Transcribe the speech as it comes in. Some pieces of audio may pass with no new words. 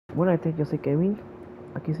Bueno, yo soy Kevin.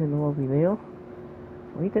 Aquí es el nuevo video.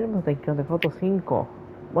 Hoy tenemos The Grand Theft Auto 5.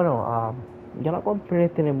 Bueno, ya la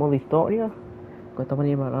compré en el modo historia. Cuesta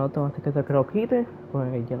muy barato hasta que se lo quite.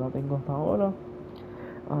 Pues ya la tengo hasta ahora.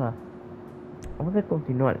 Ahora, vamos a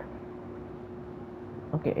continuar.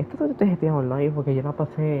 Ok, esta es GTA Online porque ya la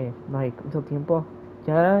pasé mucho tiempo.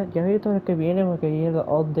 Ya he visto el que viene porque viene el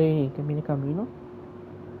update que viene camino.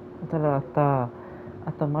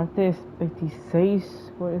 Hasta martes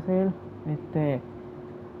 26 puede ser.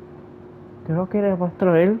 Creo que le va a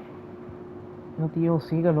traer no tío,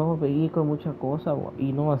 sigue nuevos vehículos, muchas cosas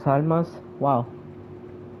y nuevas armas. Wow,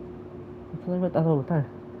 esto debe estar brutal.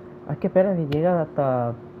 Hay que esperar que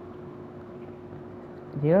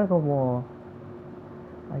llega como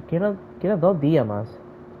queda 2 días más.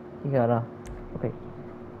 Llegará. Ok,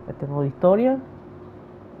 este modo historia.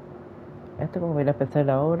 Como voy a empezar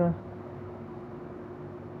ahora.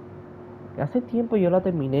 Hace tiempo yo la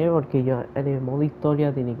terminé porque yo en el modo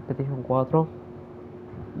historia de PlayStation 4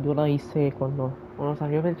 yo la hice cuando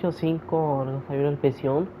salió el PlayStation 5, cuando salió la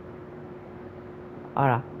versión.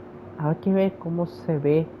 Ahora, hay que ver cómo se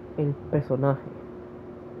ve el personaje,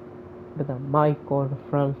 ¿verdad? Michael,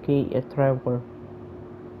 Frankie y Trevor.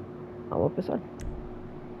 Vamos a empezar.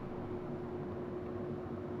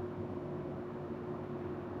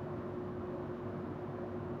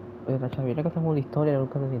 La chavita que estamos en la historia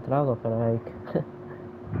nunca me he entrado, pero like.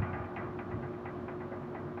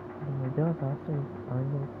 Yo hace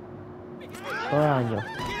años. 2 años.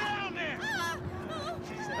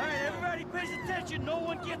 No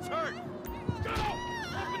one gets hurt. Go!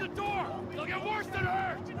 Open the door! They'll get worse than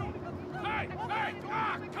hurt! Hey! Hey!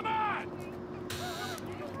 Come on!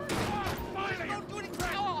 Finally! Don't do anything!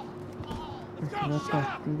 Let's go! Shut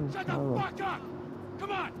up! Shut the fuck up!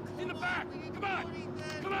 Come on! In the back! Come on!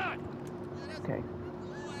 Come on! Okay.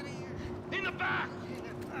 In the back!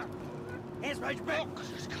 Hands behind your back!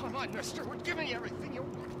 Come on, mister. We're giving you everything you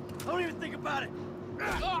want. Don't even think about it.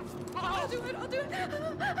 I'll do it.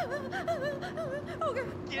 Okay.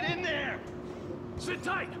 Get in there! Sit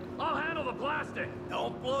tight! I'll handle the plastic!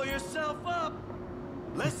 Don't blow yourself up!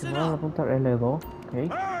 Listen Vamos a up! apuntar L2, okay.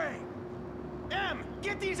 Hurry! M,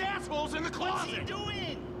 get these assholes in the closet! What's he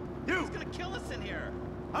doing? You! He's gonna kill us in here!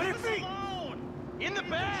 On your Leave us feet! alone! In the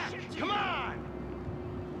back! Come on!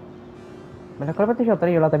 Me recuerdo que yo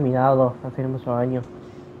la he terminado hace muchos años.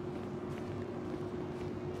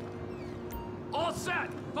 All set!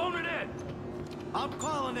 Phone it in! I'm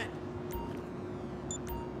calling it!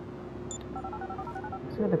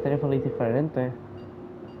 Sí, el teléfono es diferente.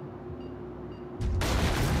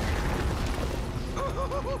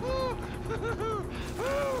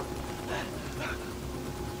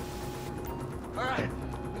 Alright,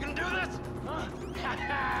 you gonna do this?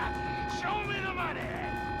 Show me the money!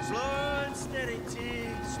 Slow and steady, T.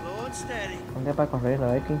 Slow and steady. ¿Dónde para correr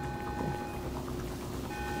la X?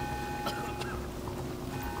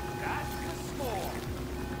 That's the score!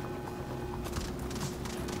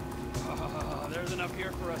 There's enough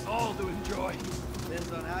here for us all to enjoy.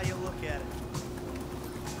 Depends on how you look at it.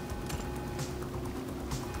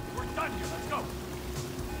 We're done here, let's go!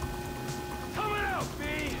 Coming out, B!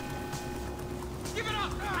 Give it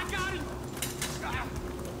up! I got it!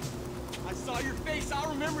 I saw your face, I'll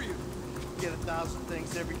remember you! You get 1,000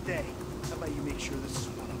 things every day. How about you make sure this is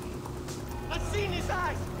one of them? I've seen his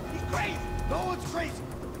eyes! He's crazy! No one's crazy!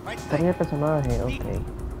 Right También el there. personaje, ok.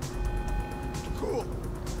 Cool.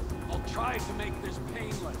 I'll try to make this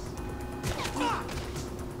painless. Fuck!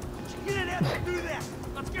 You didn't have to do that!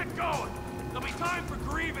 Let's get going! There'll be time for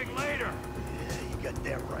grieving later! Yeah, you got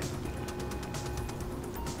that right.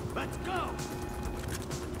 Let's go!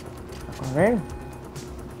 A correr.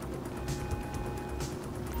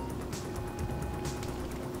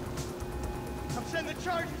 I'm sending the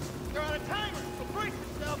charges. They're on a timer, so brace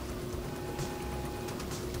yourself.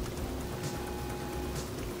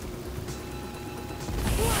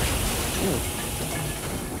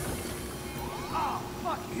 Oh,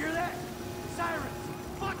 fuck, you hear that? Sirens!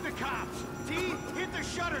 Fuck the cops! T, hit the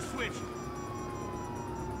shutter switch!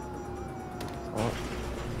 Oh.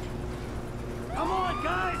 Come on,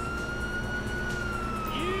 guys!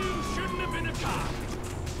 You shouldn't have been a cop!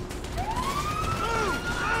 Move!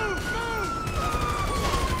 Move! Move!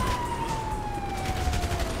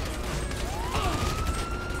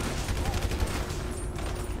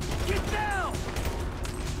 Get down!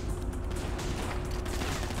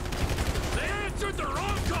 They answered the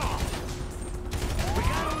wrong call! We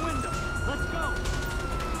got a window! Let's go!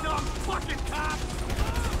 Dumb fucking cops!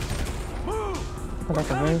 Move! Para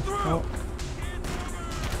correr. Oh.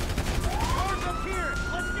 Cars up here!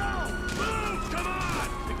 Let's go! Move! Come on!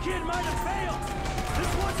 The kid might have failed!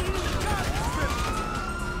 This wasn't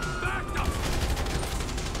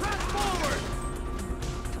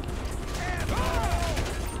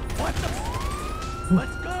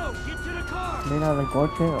Mira del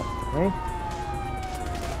coche, ¿ok?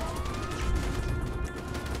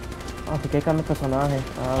 Así que hay que cambiar de personaje.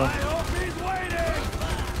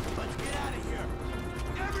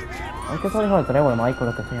 Hay que salir al trébol, Michael,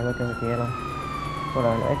 lo que sea, lo que me quiero.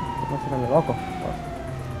 Pero no será mi loco.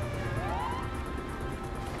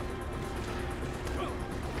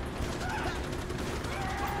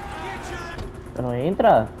 Pero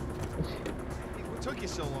entra. What took you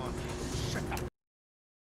so long?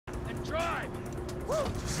 And drive! Woo!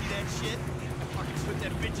 Did you see that shit? I fucking put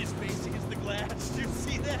that bitch's face against the glass. Did you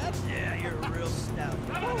see that? Yeah, you're a real stout.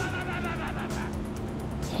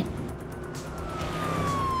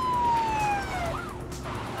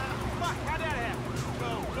 Fuck, how'd that happen?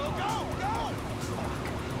 Go!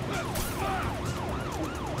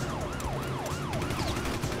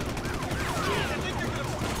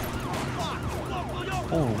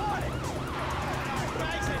 Oh.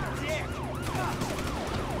 Guy's a dick.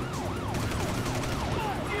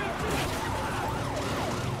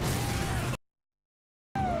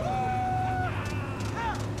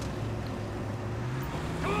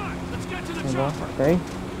 Come on, let's get to the Ok. chopper!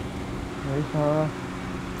 Ahorita.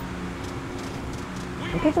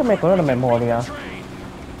 We ¿Por qué must se me pone la quickly beat memoria? the train.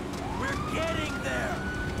 We're getting there.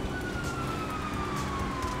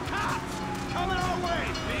 Cops! Coming our way!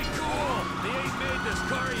 Be cool. They ain't made this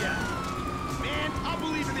car yet. Man, I'll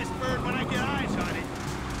believe in this bird when I get eyes on it.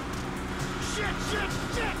 Shit!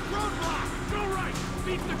 Roadblock! Go right.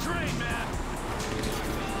 Beat the train, man.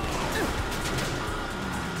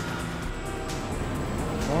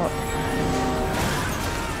 Oh,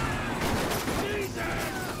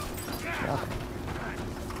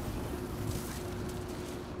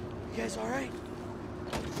 You guys all right?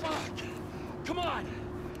 Fuck. Come on.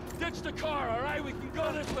 Ditch the car, all right? We can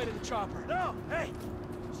go this way to the chopper. No! Hey!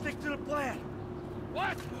 Stick to the plan!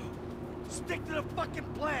 What? Stick to the fucking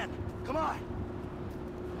plan! Come on!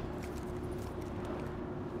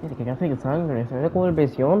 dice que ya sigue sangre. Se ve como el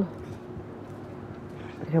visión.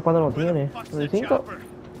 Ese cuadro lo Where the tiene. fuck's ¿El the 5? chopper?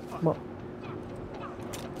 Bueno.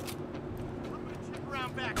 Check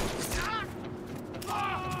around back.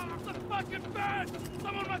 Ah! The fucking bed!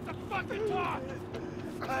 Someone must have fucking walked!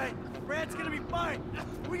 Alright, Brad's gonna be fine.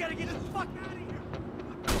 We gotta get the fuck out of here.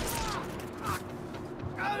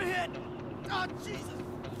 I'm hit. Oh, Jesus.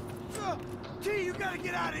 T, you gotta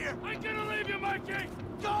get out of here. I'm gonna leave you, Mikey!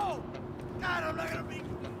 Go. God, I'm not gonna be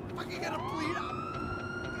fucking gonna bleed out.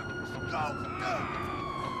 Go. No!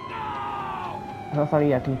 No salí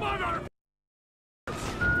de aquí. Mother!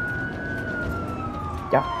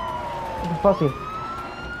 Ya. Es fácil.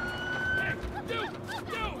 Hey, you!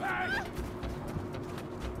 Hey!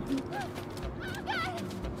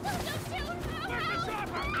 Where's the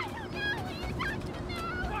chopper?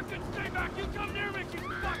 Fucking stay back! You come near me, you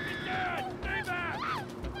fucking dead! Stay back!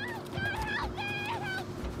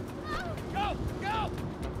 Go!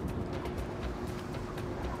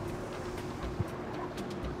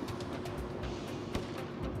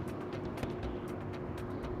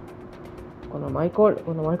 Cuando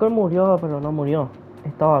Michael murió, pero no murió.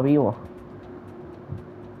 Estaba vivo.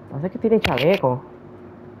 Parece que tiene chaleco.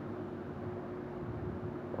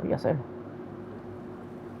 Podría ser. He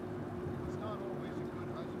was not always a good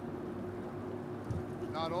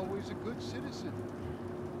husband, not always a good citizen.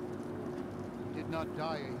 He did not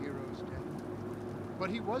die a hero's death, but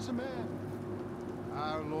he was a man.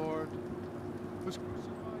 Our Lord was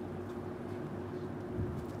crucified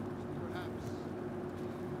for perhaps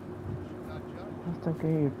should not judge. Hasta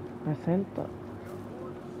que presenta. We are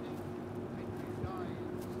born of sin, and we die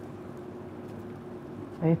in sin.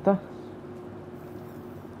 Ahí está.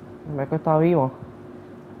 Michael está vivo.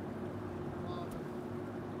 Father,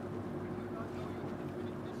 we do not know your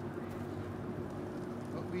infinite mysteries,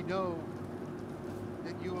 but we know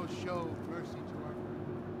that you will show mercy to our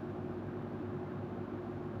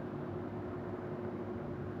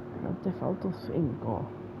Grand Theft Auto 5.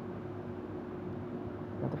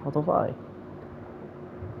 Grand Theft Auto 5.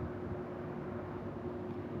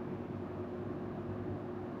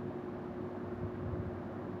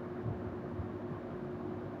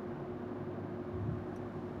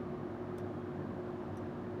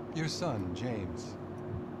 Your son, James.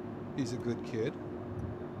 He's a good kid.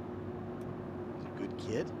 He's a good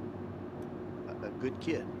kid? A good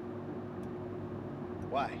kid?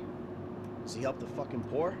 Why? Does he help the fucking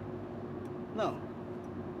poor? No.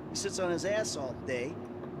 He sits on his ass all day,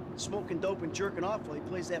 smoking dope and jerking off while he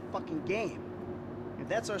plays that fucking game. If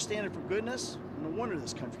that's our standard for goodness, no wonder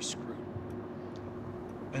this country's screwed.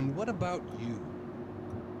 And what about you?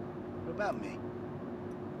 What about me?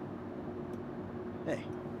 Hey.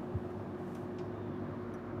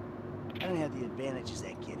 I don't have the advantages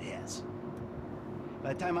that kid has.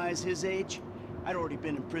 By the time I was his age, I'd already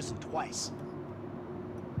been in prison twice.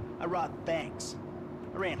 I robbed banks.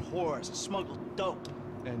 I ran whores. I smuggled dope.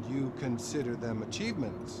 And you consider them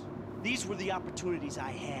achievements? These were the opportunities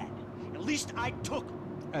I had. At least I took them.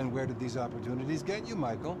 And where did these opportunities get you,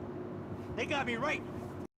 Michael? They got me right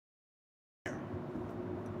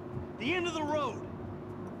the end of the road.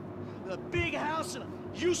 A big house and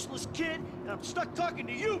a useless kid, and I'm stuck talking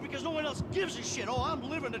to you because no one else gives a shit. Oh, I'm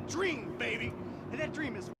living a dream, baby. And that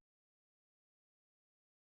dream is...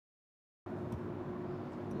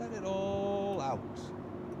 Let it all out.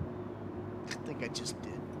 I think I just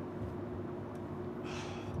did.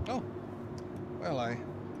 Oh, well, I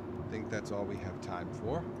think that's all we have time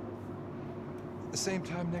for. The same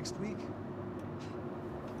time next week?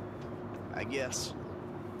 I guess.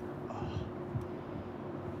 I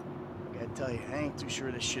gotta tell you, I ain't too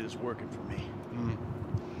sure this shit is working for me.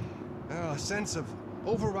 Well, a sense of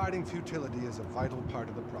overriding futility is a vital part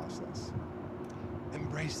of the process.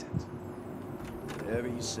 Embrace it. Whatever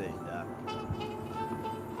you say, Doc.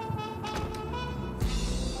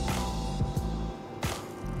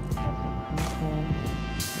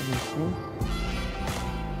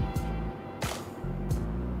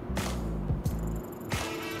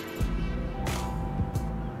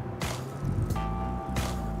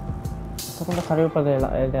 Esto cuando salió pues,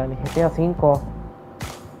 el de la GTA 5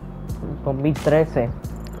 en 2013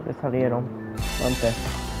 que salieron antes.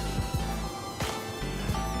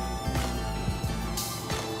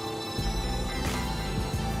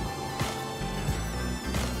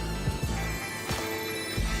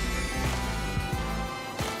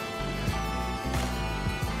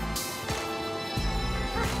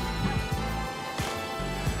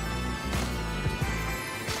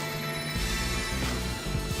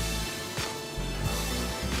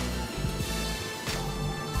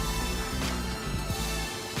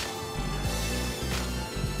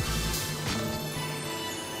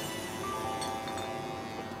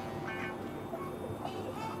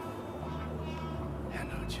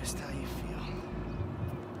 Just how you feel.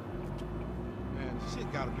 Man,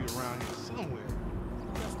 shit gotta be around here somewhere.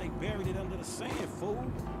 Unless they buried it under the sand, fool.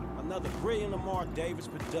 Another brilliant Lamar Davis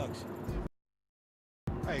production.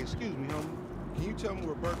 Hey, excuse me, homie. Can you tell me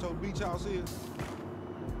where Berto Beach House is?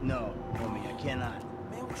 No, homie, I cannot.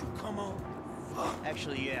 Man, won't you come on? Fuck.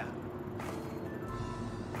 Actually, yeah.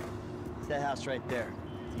 It's that house right there.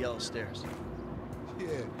 The yellow stairs.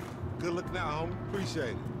 Yeah. Good looking out, homie.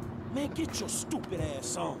 Appreciate it. Man, get your stupid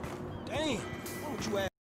ass on. Damn, why don't you ask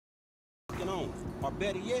fucking on? Or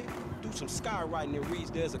better yet, do some skywriting that reads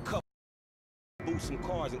there's a couple boost some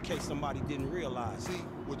cars in case somebody didn't realize. See,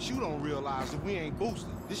 what you don't realize is we ain't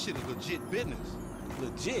boosting. This shit is legit business.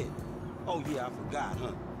 Legit? Oh yeah, I forgot,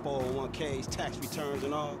 huh? 401ks, tax returns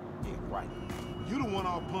and all? Yeah, right. You the one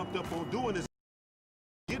all pumped up on doing this.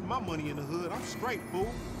 Getting my money in the hood, I'm straight, fool.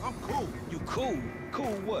 I'm cool. You cool?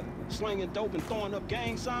 Cool what? Slinging dope and throwing up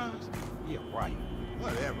gang signs? Yeah, right.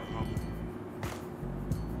 Whatever, homie.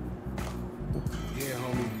 Yeah,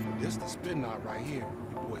 homie. This the spin knot right here.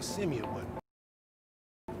 Your boy Simeon wasn't.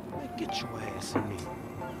 Man, get your ass in there.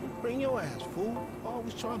 Bring your ass, fool.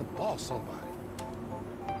 Always trying to boss somebody.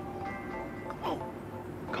 Come on.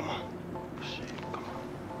 Come on. Shit, come on.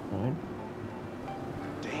 A ver.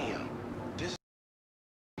 Damn. This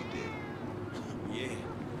did. Yeah,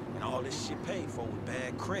 and all this shit paid for with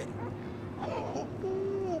bad credit. Oh,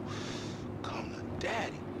 come to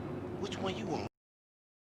daddy. Which one you want?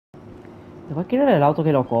 Después quiero el auto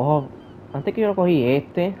que lo cojo. Antes que yo lo cogí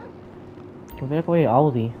este, yo voy a coger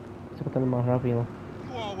Audi. Se puede más rápido.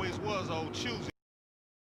 You always was old choosy.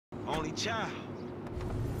 Only child.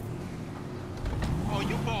 Oh,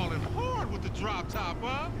 you balling hard with the drop top,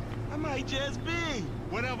 huh? I might just be.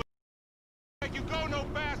 Whatever. Make you go no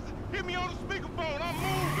faster. Hit me on the speakerphone. I'm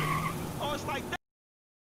moving. Oh, it's like that.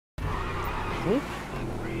 ¿Sí?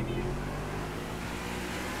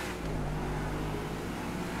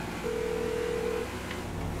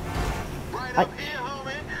 Right Ay. up here,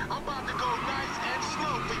 homie. I'm about to go nice and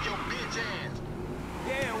slow for your bitch ass.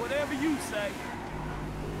 Yeah, whatever you say.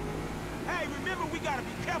 Hey, remember we gotta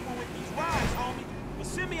be careful with these rides, homie. But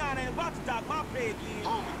Simeon ain't about to dock my pay again.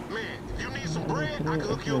 Homie, man, if you need some bread, I can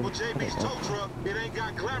hook you up with JB's tow truck. It ain't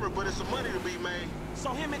got glamour, but it's some money to be made. So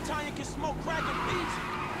him and Tanya can smoke crack in peace?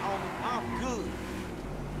 Homie, I'm good.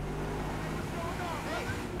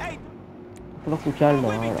 Hey, Puedo escucharlo we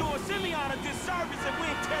be ahora. doing Simeon a disservice if we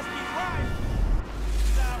ain't test these rides.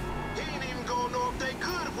 He ain't even gonna know if they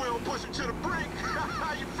good if we don't push him to the brink.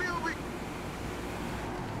 You feel me?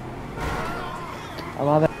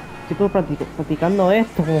 Vamos a ver. Estuve practicando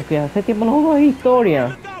esto, como que hace tiempo no juego de historia.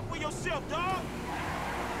 Look out for yourself, dog.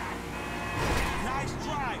 Nice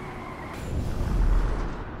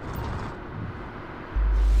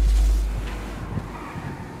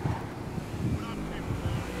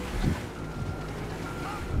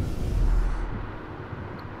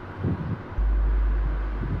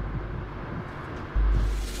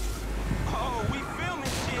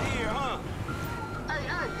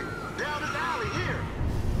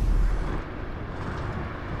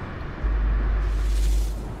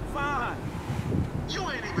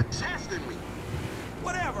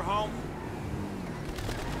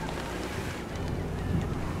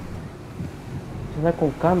anda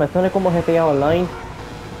con calma, esto no es como GTA Online.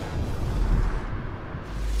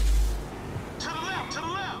 To the left, to the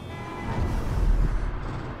left.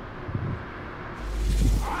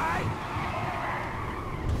 All right.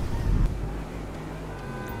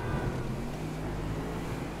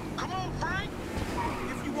 Come on, Frank.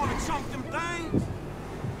 If you want to chunk them things.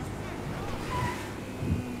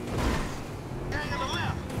 Gang to the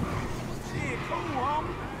left. Shit, cool,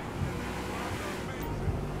 homie.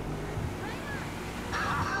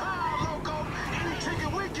 Loco, any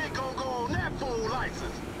ticket we get gon' go on that fool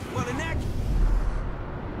license. Well, in that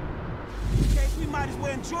case, we might as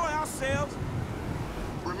well enjoy ourselves.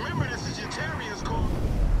 Remember, this is your Terrier's car.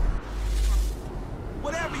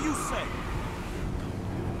 Whatever you say.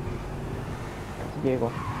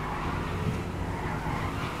 Llego.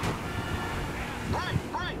 Right.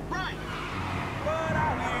 But I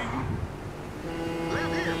hear you.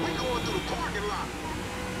 Left here, we going through the parking lot.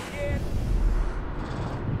 Yeah.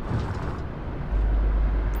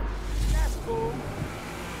 That's cool.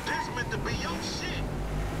 This meant to be your shit.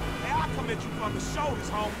 Hey, I'll come at you from the shoulders,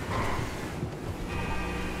 homie.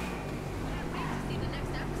 See the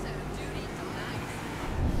next episode of Duty tonight.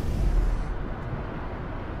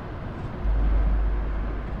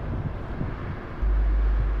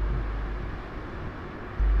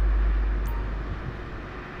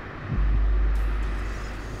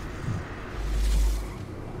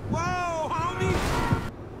 Whoa, homie!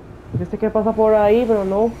 Dice que pasa por ahí, pero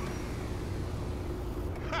no.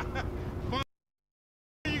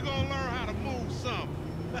 You gonna learn how to move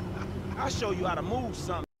something. I'll show you how to move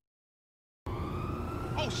something.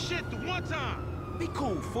 Oh shit, the one time. Be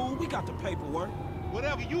cool, fool. We got the paperwork.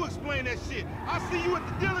 Whatever, you explain that shit. I'll see you at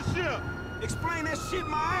the dealership. Explain that shit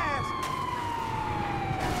my ass.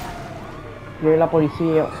 Viene la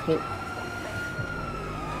policía. Sí.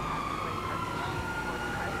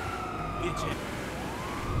 Bitch.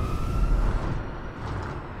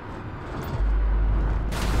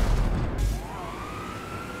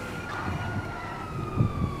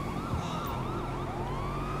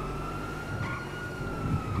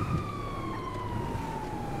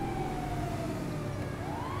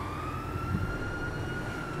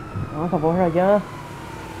 Vamos a por allá.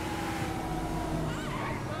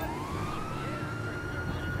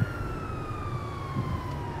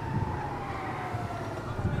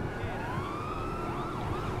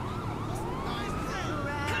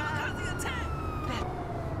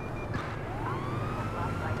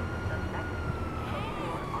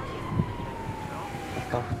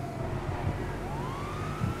 Está.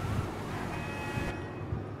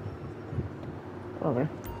 A ver.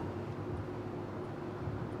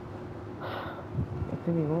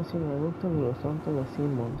 Este negocio me gusta ni los santos los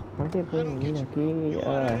símbolos. ¿Para qué pueden venir aquí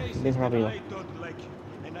de rápido? I don't like you,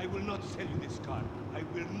 and I will not sell you this car. I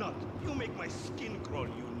will not. You make my skin crawl,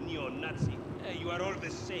 you neo-Nazi. You are all the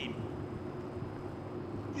same.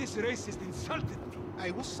 This racist insulted me.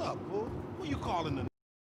 Hey, what's up, fool? Who you calling the?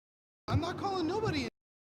 I'm not calling nobody.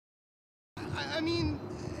 I mean,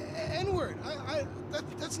 N-word.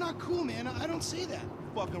 That's not cool, man. I don't say that.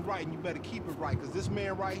 Fucking right, and you better keep it right, because this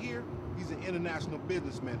man right here, he's an international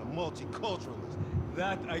businessman, a multiculturalist.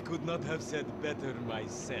 That I could not have said better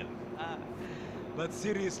myself. But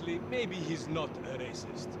seriously, maybe he's not a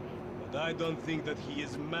racist. But I don't think that he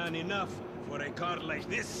is man enough for a car like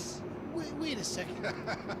this. Wait a second.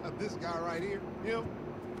 This guy right here, him?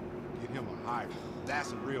 Get him a hybrid.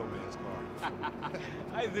 That's a real man's car.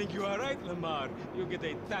 I think you are right, Lamar. You get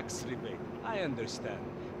a tax rebate. I understand.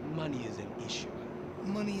 Money is an issue.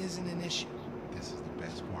 Money isn't an issue. This is the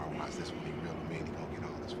best part. Watch this when he real man. He gonna get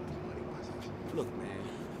all this for his money. Watch this. Look, man,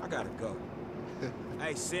 I gotta go.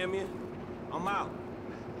 Hey, Simeon, I'm out.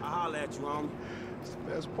 I'll holler at you, homie. It's the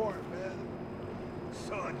best part, man.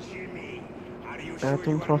 So, Jimmy, are you Date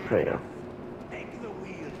un trofeo. Take the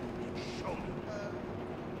wheel and show me.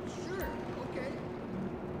 Sure, okay.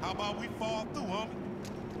 How about we fall through, homie?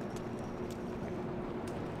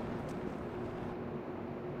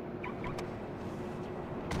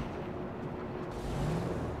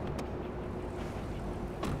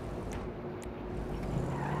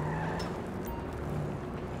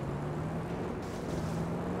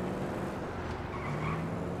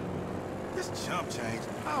 This chump change,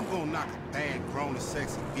 I'm gonna knock a bad, grown and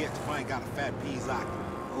sexy bitch if I ain't got a fat peas eye.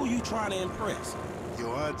 Who you trying to impress?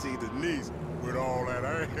 Your auntie Denise with all that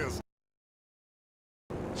ass.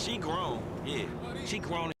 She grown, yeah. She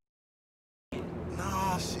grown.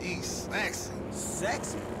 Nah, she's sexy.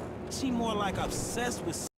 Sexy? She more like obsessed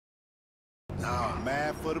with. Nah,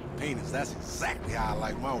 mad for the penis. That's exactly how I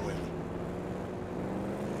like my women.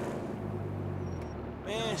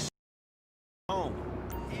 Man, home.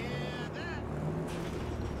 Yeah, that.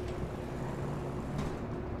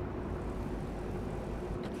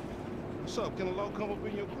 What's up? Can a low come up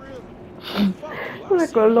in your crib? Fuck you. No I'll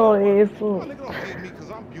see you recuerdo at work. eso. My nigga don't hate me because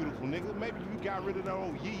I'm beautiful, nigga. Maybe you got rid of that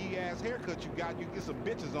old yee ass haircut you got. You get some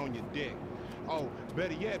bitches on your dick. Oh,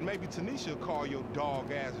 better yet, maybe Tanisha will call your dog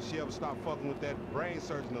ass if she ever stop fucking with that brain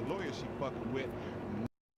surgeon, the lawyer she fucking with.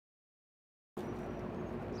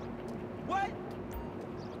 What?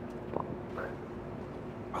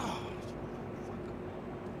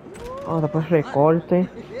 Oh, después recorte.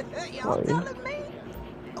 Y'all Ay. telling me?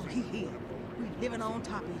 Oh, he here. We living on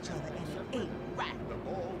top of each other, and it ain't right.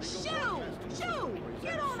 Shoo! Shoo!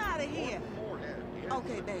 Get on out of here.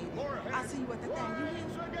 Okay, baby. I'll see you at the thing. You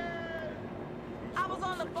hear? I was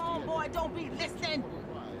on the phone, boy. Don't be listening.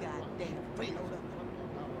 Goddamn freeloader.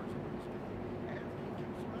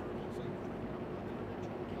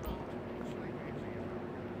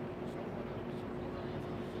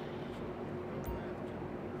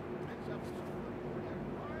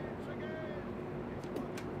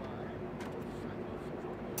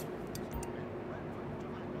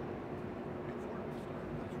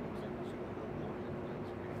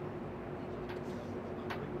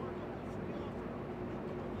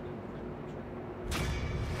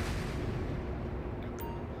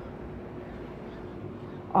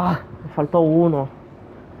 Ah, me faltó uno.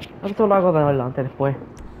 Esto lo hago de adelante después.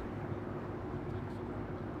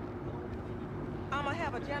 I'm gonna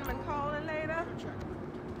have a gentleman calling later.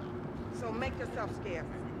 So make yourself scarce.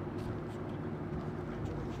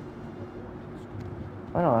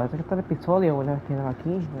 Bueno, este que está el episodio, voy a quedar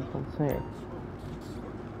aquí, entonces.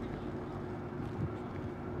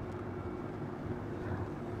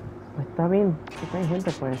 Pues está bien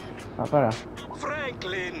gente, pues. Ah, para.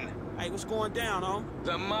 Franklin! Hey, what's going down, huh?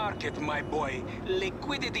 The market, my boy.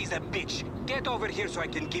 Liquidity's a bitch. Get over here so I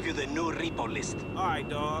can give you the new repo list. All right,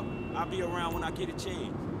 dog. I'll be around when I get a chance.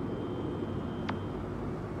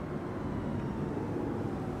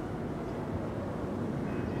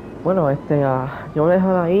 Bueno, yo voy a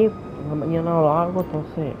dejar ahí. Mañana lo hago,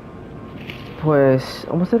 entonces. Pues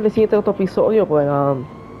vamos a hacer el siguiente otro episodio, pues. Vamos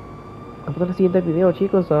a hacer el siguiente video,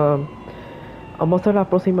 chicos. Vamos a hacer la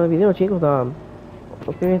próxima video, chicos. No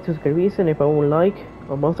olviden suscribirse, le pongo un like.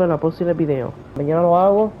 Vamos a ver la próxima video. Mañana lo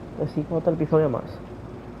hago, así como otro episodio más.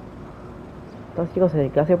 Entonces, chicos,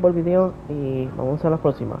 gracias por el video y vamos a la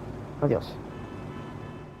próxima. Adiós.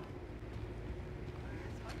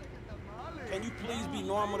 Can you please be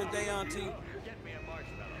normal today, Auntie?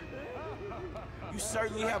 You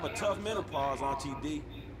certainly have a tough menopause, Auntie D.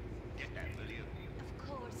 Of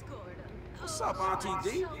course, Gordon. What's up, Auntie I'm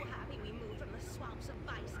D? so happy we moved from the swamps of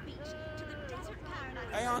Vice Beach to the desert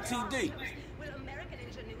paradise. Hey, Auntie D. With American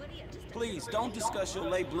ingenuity and just Please don't discuss your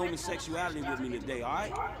late blooming sexuality with me today, all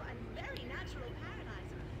right?